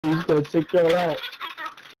He's gonna take your out.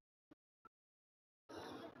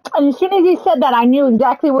 And as soon as he said that, I knew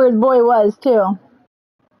exactly where his boy was, too.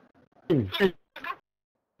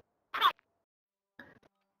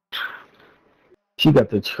 She got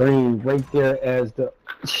the train right there as the...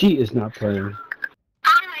 She is not playing.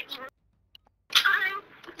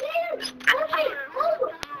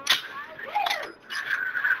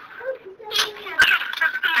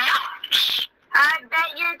 I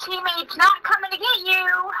bet your teammate's not coming to get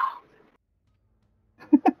you.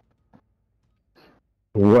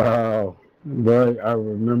 Wow. Right, I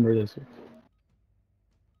remember this.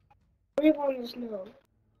 Everyone is no.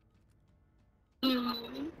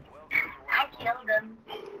 I killed him.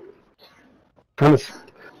 Kind of...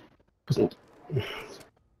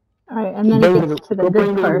 Alright, and then it gets to the Go bring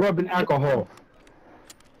good me part. rubbing alcohol.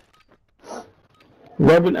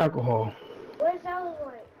 Rubbing alcohol. Where's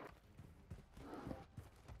Allegory?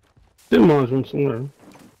 In mom's room somewhere.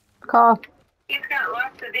 Call. He's got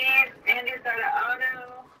lots of these, and he's got an auto.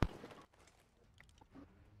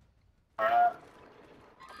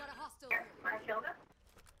 Here, I killed him.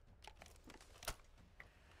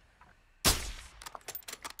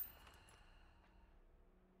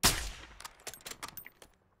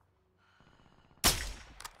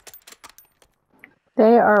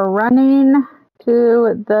 They are running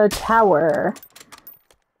to the tower.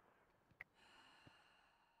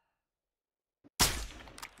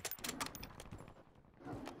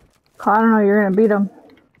 I don't know, you're gonna beat them.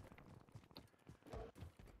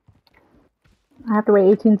 I have to wait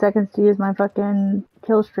 18 seconds to use my fucking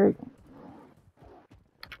kill streak.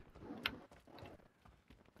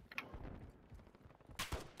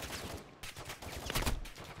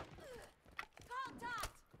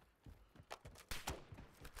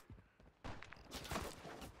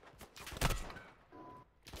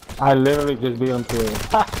 I literally just beat him to it.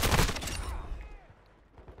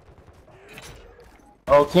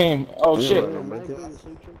 Oh, team. Oh, shit.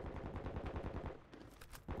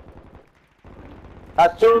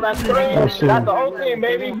 That's two, that's three. That's the whole team,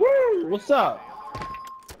 baby. Woo! What's up?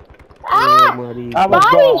 Ah! Body's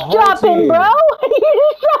dropping, bro! You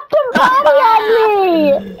just dropped a body on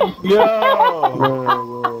me!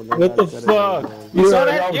 Yo! What the fuck? You saw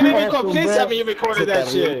that? You didn't even come please tell me you recorded that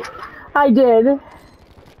shit. I did.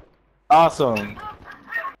 Awesome.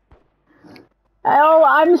 Oh,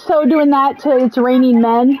 I'm so doing that to It's Raining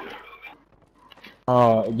Men.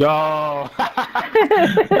 Oh, yo.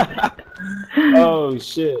 Oh,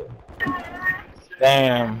 shit.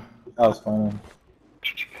 Damn. That was funny.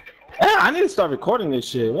 Yeah, I need to start recording this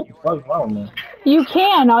shit. What the fuck is wrong with me? You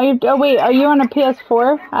can. Oh, wait, are you on a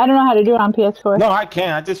PS4? I don't know how to do it on PS4. No, I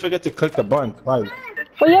can't. I just forget to click the button. Like,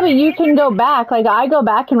 Well, yeah, but you can go back. Like, I go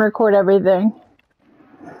back and record everything.